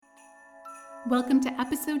Welcome to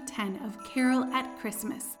episode 10 of Carol at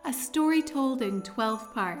Christmas, a story told in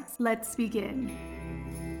 12 parts. Let's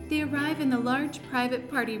begin. They arrive in the large private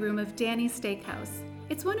party room of Danny's Steakhouse.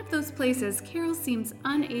 It's one of those places Carol seems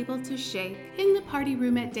unable to shake. In the party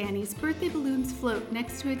room at Danny's, birthday balloons float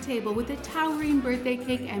next to a table with a towering birthday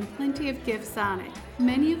cake and plenty of gifts on it,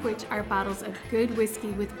 many of which are bottles of good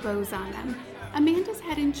whiskey with bows on them. Amanda's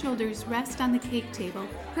head and shoulders rest on the cake table.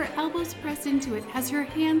 Her elbows press into it as her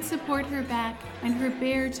hands support her back and her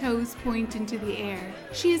bare toes point into the air.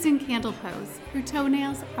 She is in candle pose. Her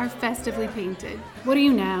toenails are festively painted. What are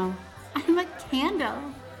you now? I'm a candle.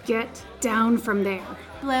 Get down from there.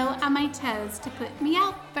 Blow on my toes to put me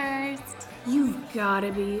out first. You've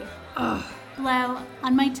gotta be, Blow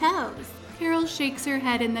on my toes. Carol shakes her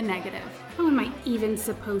head in the negative. How am I even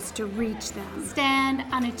supposed to reach them? Stand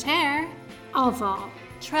on a chair. I'll fall.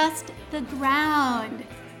 Trust the ground.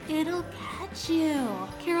 It'll catch you.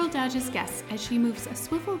 Carol dodges guests as she moves a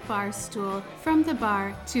swivel bar stool from the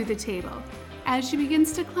bar to the table. As she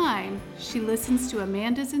begins to climb, she listens to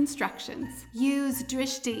Amanda's instructions. Use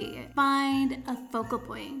drishti. Find a focal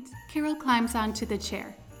point. Carol climbs onto the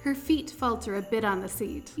chair. Her feet falter a bit on the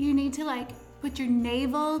seat. You need to put your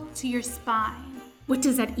navel to your spine. What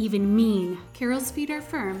does that even mean? Carol's feet are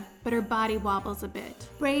firm, but her body wobbles a bit.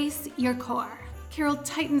 Brace your core. Carol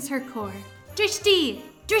tightens her core. Drishti!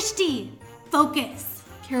 Drishti! Focus!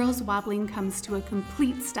 Carol's wobbling comes to a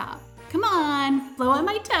complete stop. Come on, blow on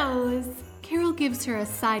my toes. Carol gives her a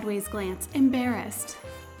sideways glance, embarrassed.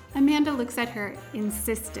 Amanda looks at her,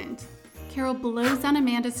 insistent. Carol blows on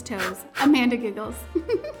Amanda's toes. Amanda giggles.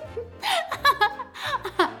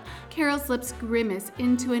 Carol's lips grimace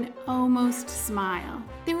into an almost smile.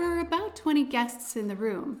 There are about 20 guests in the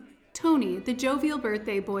room. Tony, the jovial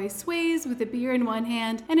birthday boy, sways with a beer in one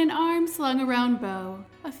hand and an arm slung around Beau.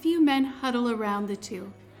 A few men huddle around the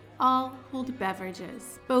two. All hold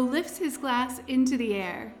beverages. Beau lifts his glass into the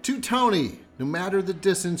air. To Tony, no matter the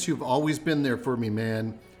distance, you've always been there for me,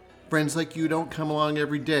 man. Friends like you don't come along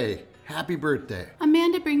every day. Happy birthday.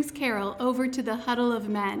 Amanda brings Carol over to the huddle of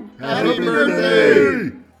men. Happy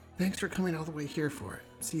birthday! Thanks for coming all the way here for it.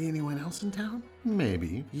 See anyone else in town?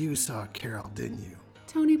 Maybe. You saw Carol, didn't you?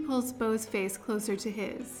 Tony pulls Beau's face closer to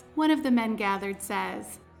his. One of the men gathered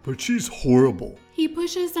says, But she's horrible. He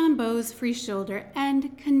pushes on Beau's free shoulder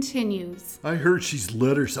and continues. I heard she's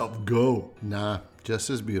let herself go. Nah,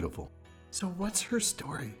 just as beautiful. So what's her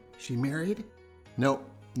story? She married? Nope,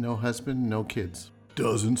 no husband, no kids.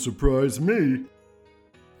 Doesn't surprise me.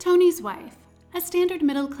 Tony's wife, a standard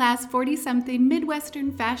middle-class 40-something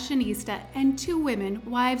Midwestern fashionista, and two women,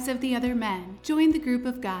 wives of the other men, join the group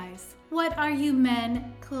of guys. What are you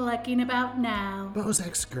men clucking about now? Beau's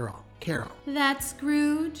ex-girl, Carol. That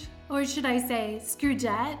Scrooge? Or should I say,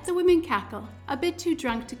 Scroogette? The women cackle, a bit too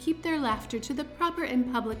drunk to keep their laughter to the proper and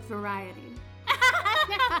public variety.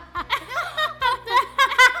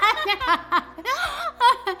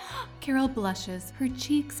 Carol blushes, her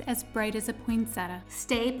cheeks as bright as a poinsettia.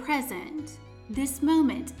 Stay present. This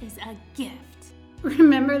moment is a gift.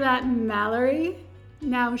 Remember that Mallory?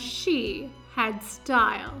 Now she had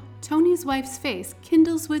style. Tony's wife's face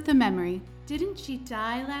kindles with the memory. Didn't she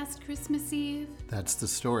die last Christmas Eve? That's the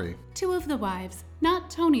story. Two of the wives, not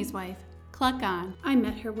Tony's wife, cluck on. I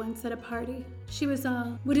met her once at a party. She was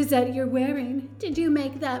all, what is that you're wearing? Did you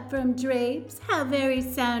make that from drapes? How very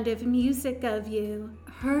sound of music of you.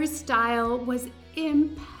 Her style was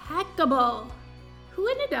impeccable. Who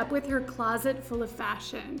ended up with her closet full of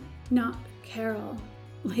fashion? Not Carol,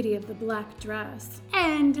 lady of the black dress.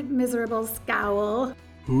 And miserable scowl.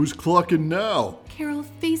 Who's clucking now? Carol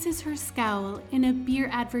faces her scowl in a beer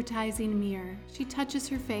advertising mirror. She touches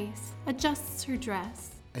her face, adjusts her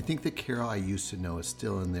dress. I think the Carol I used to know is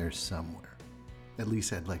still in there somewhere. At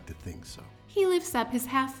least I'd like to think so. He lifts up his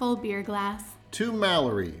half-full beer glass. To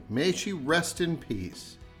Mallory, may she rest in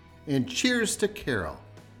peace. And cheers to Carol.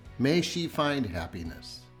 May she find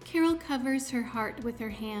happiness. Carol covers her heart with her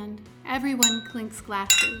hand. Everyone clinks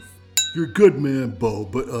glasses. You're a good man, Beau,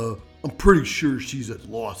 but I'm pretty sure she's at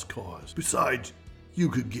lost cause. Besides, you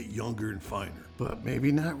could get younger and finer. But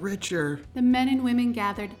maybe not richer. The men and women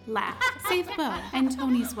gathered laugh, save Beau and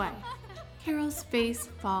Tony's wife. Carol's face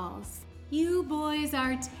falls. You boys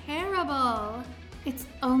are terrible. It's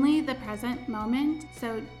only the present moment,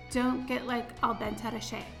 so don't get all bent out of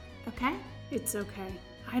shape, okay? It's okay.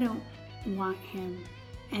 I don't want him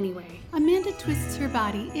anyway. Amanda twists her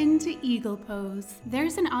body into eagle pose.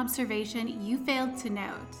 There's an observation you failed to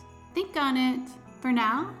note. Think on it. For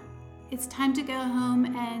now, it's time to go home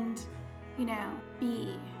and,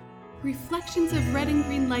 be. Reflections of red and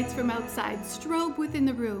green lights from outside strobe within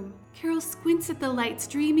the room. Carol squints at the light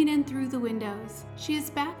streaming in through the windows. She is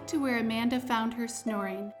back to where Amanda found her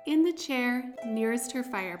snoring, in the chair nearest her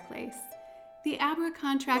fireplace. The Abra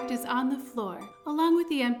contract is on the floor, along with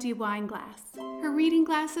the empty wine glass. Her reading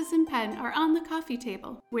glasses and pen are on the coffee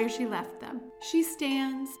table, where she left them. She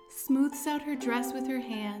stands, smooths out her dress with her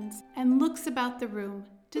hands, and looks about the room,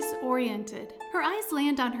 disoriented. Her eyes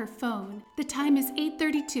land on her phone. The time is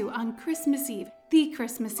 8:32 on Christmas Eve, the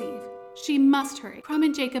Christmas Eve. She must hurry. Crumb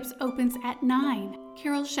and Jacobs opens at 9.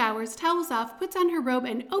 Carol showers, towels off, puts on her robe,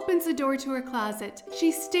 and opens the door to her closet.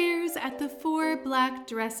 She stares at the 4 black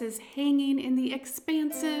dresses hanging in the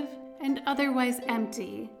expansive and otherwise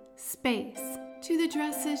empty space. To the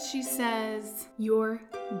dresses, she says, "You're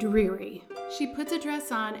dreary." She puts a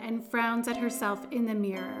dress on and frowns at herself in the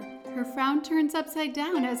mirror. Her frown turns upside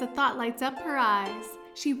down as a thought lights up her eyes.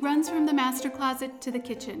 She runs from the master closet to the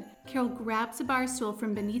kitchen. Carol grabs a bar stool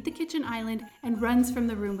from beneath the kitchen island and runs from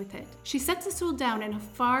the room with it. She sets the stool down in a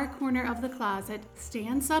far corner of the closet,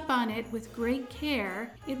 stands up on it with great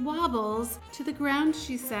care. It wobbles. To the ground,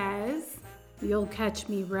 she says, "You'll catch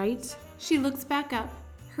me, right?" She looks back up.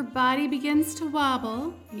 Her body begins to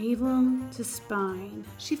wobble, navel to spine.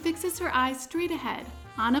 She fixes her eyes straight ahead,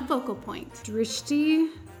 on a focal point. Drishti.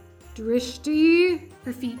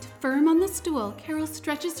 Her feet firm on the stool, Carol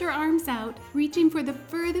stretches her arms out, reaching for the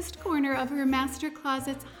furthest corner of her master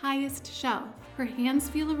closet's highest shelf. Her hands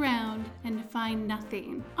feel around and find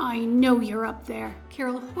nothing. "I know you're up there."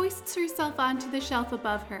 Carol hoists herself onto the shelf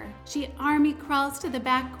above her. She army crawls to the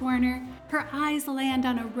back corner. Her eyes land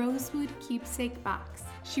on a rosewood keepsake box.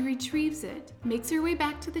 She retrieves it, makes her way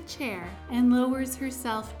back to the chair, and lowers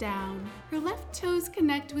herself down. Her left toes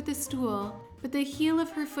connect with the stool, but the heel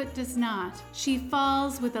of her foot does not. She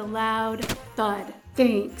falls with a loud thud.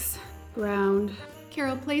 "Thanks, ground."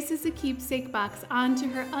 Carol places the keepsake box onto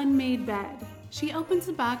her unmade bed. She opens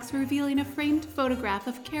the box, revealing a framed photograph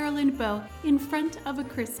of Carol and Beau in front of a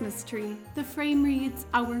Christmas tree. The frame reads,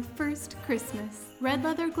 "Our first Christmas." Red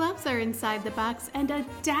leather gloves are inside the box and a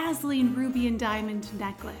dazzling ruby and diamond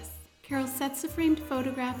necklace. Carol sets the framed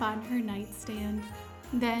photograph on her nightstand.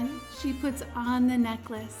 Then she puts on the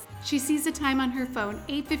necklace. She sees the time on her phone,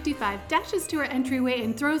 8:55, dashes to her entryway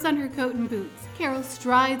and throws on her coat and boots. Carol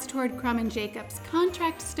strides toward Crumb and Jacobs,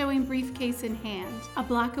 contract stowing briefcase in hand. A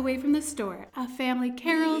block away from the store, a family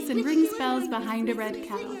carols and rings bells behind a red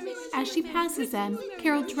kettle. As she passes them,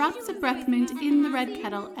 Carol drops a breath mint in the red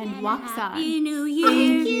kettle and walks on. Happy New Year.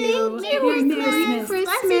 Thank you. Merry Christmas.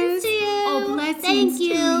 Blessings to you. Oh, blessings Thank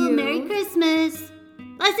you. to you. Merry Christmas.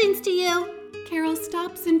 Blessings to you. Carol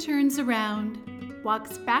stops and turns around,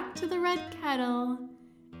 walks back to the red kettle,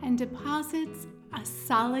 and deposits a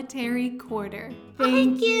solitary quarter.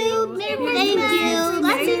 Thank you. Merry Christmas.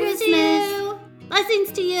 Blessings to you.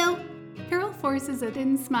 Blessings to you. Carol forces a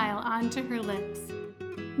thin smile onto her lips.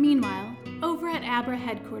 Meanwhile, over at Abra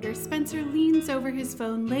headquarters, Spencer leans over his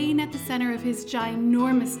phone laying at the center of his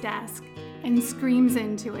ginormous desk and screams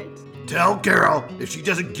into it. Tell Carol if she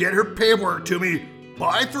doesn't get her paperwork to me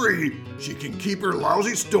by 3, she can keep her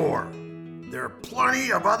lousy store. There are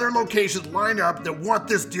plenty of other locations lined up that want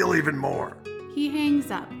this deal even more. He hangs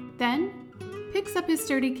up, then picks up his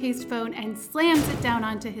sturdy cased phone and slams it down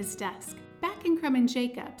onto his desk. Back in Crumb and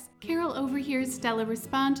Jacobs, Carol overhears Stella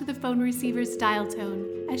respond to the phone receiver's dial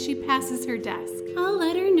tone as she passes her desk. I'll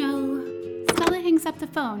let her know. Stella hangs up the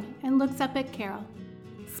phone and looks up at Carol.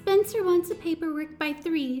 Spencer wants the paperwork by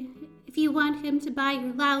 3 if you want him to buy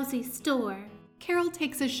your lousy store. Carol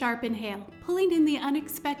takes a sharp inhale, pulling in the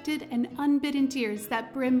unexpected and unbidden tears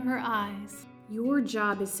that brim her eyes. Your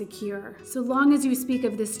job is secure. So long as you speak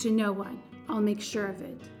of this to no one, I'll make sure of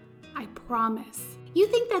it. I promise. You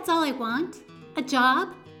think that's all I want? A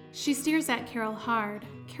job? She stares at Carol hard.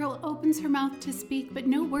 Carol opens her mouth to speak, but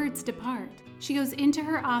no words depart. She goes into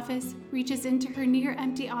her office, reaches into her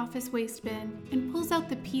near-empty office waste bin, and pulls out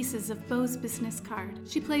the pieces of Beau's business card.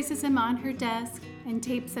 She places them on her desk and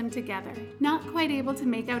tapes them together. Not quite able to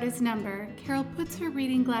make out his number, Carol puts her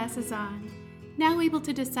reading glasses on. Now able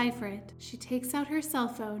to decipher it, she takes out her cell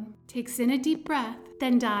phone, takes in a deep breath,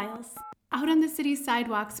 then dials. Out on the city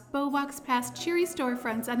sidewalks, Beau walks past cheery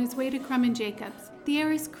storefronts on his way to Crumb and Jacobs. The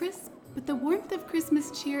air is crisp, but the warmth of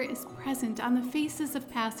Christmas cheer is present on the faces of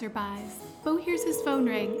passerbys. Beau hears his phone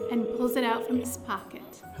ring and pulls it out from his pocket.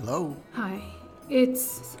 Hello? Hi,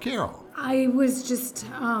 it's... Carol. I was just,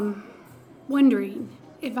 wondering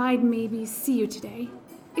if I'd maybe see you today.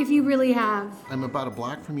 If you really have. I'm about a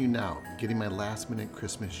block from you now, getting my last-minute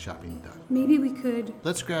Christmas shopping done. Maybe we could...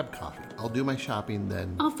 Let's grab coffee. I'll do my shopping,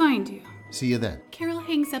 then... I'll find you. See you then. Carol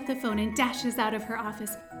hangs up the phone and dashes out of her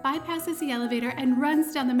office, bypasses the elevator, and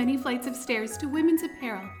runs down the many flights of stairs to women's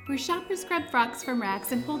apparel, where shoppers grab frocks from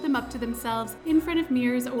racks and hold them up to themselves in front of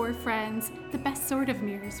mirrors or friends. The best sort of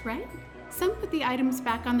mirrors, right? Some put the items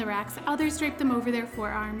back on the racks, others drape them over their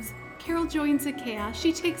forearms. Carol joins the chaos.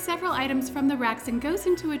 She takes several items from the racks and goes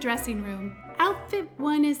into a dressing room. Outfit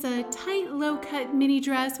 1 is a tight, low-cut mini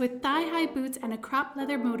dress with thigh-high boots and a crop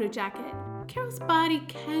leather moto jacket. Carol's body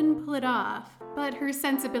can pull it off, but her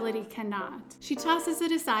sensibility cannot. She tosses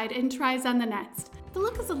it aside and tries on the next. The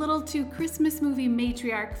look is a little too Christmas movie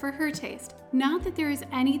matriarch for her taste. Not that there is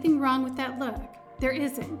anything wrong with that look. There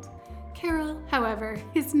isn't. Carol, however,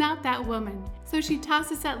 is not that woman, so she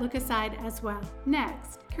tosses that look aside as well.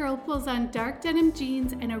 Next, Carol pulls on dark denim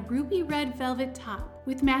jeans and a ruby red velvet top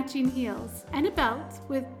with matching heels, and a belt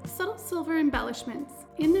with subtle silver embellishments.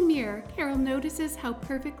 In the mirror, Carol notices how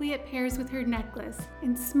perfectly it pairs with her necklace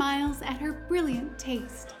and smiles at her brilliant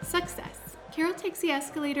taste. Success. Carol takes the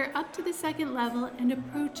escalator up to the second level and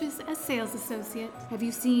approaches a sales associate. Have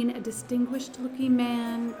you seen a distinguished-looking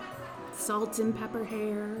man? Salt and pepper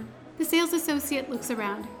hair. The sales associate looks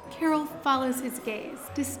around. Carol follows his gaze.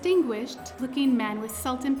 Distinguished-looking men with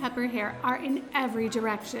salt and pepper hair are in every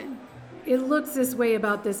direction. It looks this way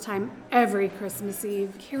about this time every Christmas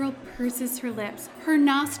Eve. Carol purses her lips. Her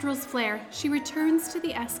nostrils flare. She returns to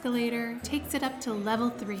the escalator, takes it up to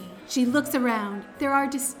level 3. She looks around. There are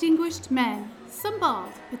distinguished men, some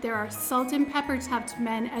bald, but there are salt and pepper topped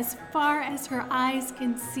men as far as her eyes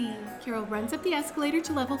can see. Carol runs up the escalator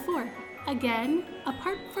to level 4. Again,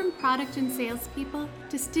 apart from product and salespeople,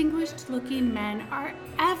 distinguished-looking men are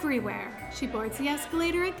everywhere. She boards the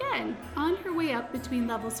escalator again. On her way up between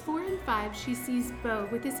levels 4 and 5, she sees Beau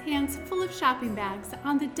with his hands full of shopping bags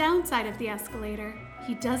on the downside of the escalator.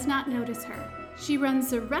 He does not notice her. She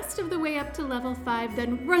runs the rest of the way up to level 5,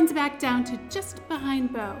 then runs back down to just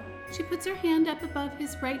behind Beau. She puts her hand up above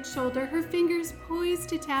his right shoulder, her fingers poised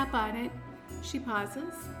to tap on it. She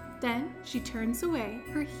pauses. Then she turns away.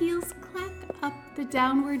 Her heels clack up the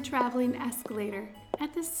downward traveling escalator.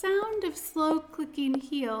 At the sound of slow clicking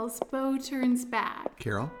heels, Beau turns back.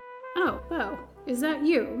 Carol? Oh, Beau, is that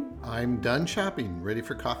you? I'm done shopping. Ready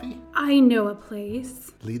for coffee? I know a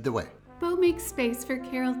place. Lead the way. Beau makes space for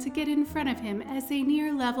Carol to get in front of him as they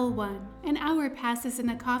near level 1. An hour passes in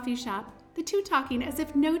the coffee shop, the two talking as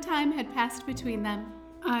if no time had passed between them.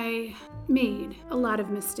 I made a lot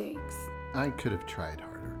of mistakes. I could have tried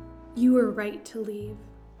harder. You were right to leave.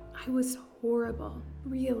 I was horrible.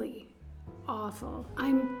 Really awful.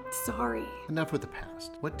 I'm sorry. Enough with the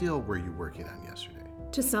past. What deal were you working on yesterday?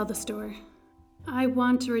 To sell the store. I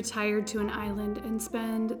want to retire to an island and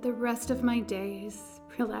spend the rest of my days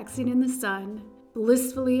relaxing in the sun,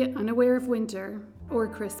 blissfully unaware of winter or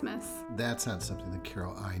Christmas. That's not something the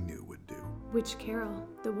Carol I knew would do. Which Carol?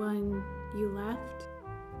 The one you left?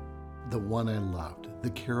 The one I loved. The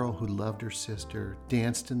Carol who loved her sister,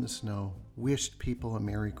 danced in the snow, wished people a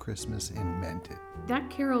Merry Christmas, and meant it. That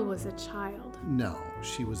Carol was a child. No,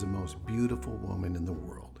 she was the most beautiful woman in the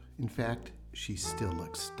world. In fact, she still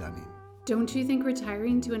looks stunning. Don't you think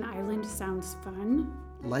retiring to an island sounds fun?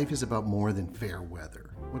 Life is about more than fair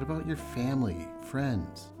weather. What about your family,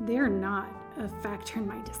 friends? They're not a factor in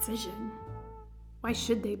my decision. Why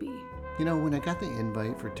should they be? You know, when I got the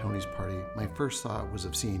invite for Tony's party, my first thought was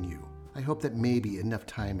of seeing you. I hoped that maybe enough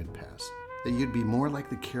time had passed, that you'd be more like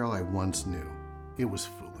the Carol I once knew. It was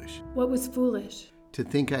foolish. What was foolish? To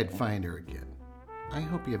think I'd find her again. I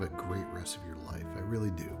hope you have a great rest of your life. I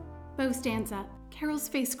really do. Beau stands up. Carol's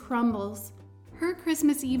face crumbles. Her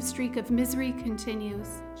Christmas Eve streak of misery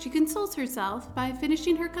continues. She consoles herself by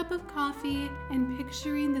finishing her cup of coffee and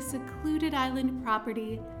picturing the secluded island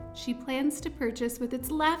property she plans to purchase with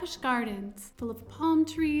its lavish gardens, full of palm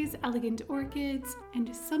trees, elegant orchids,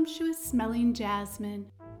 and sumptuous-smelling jasmine.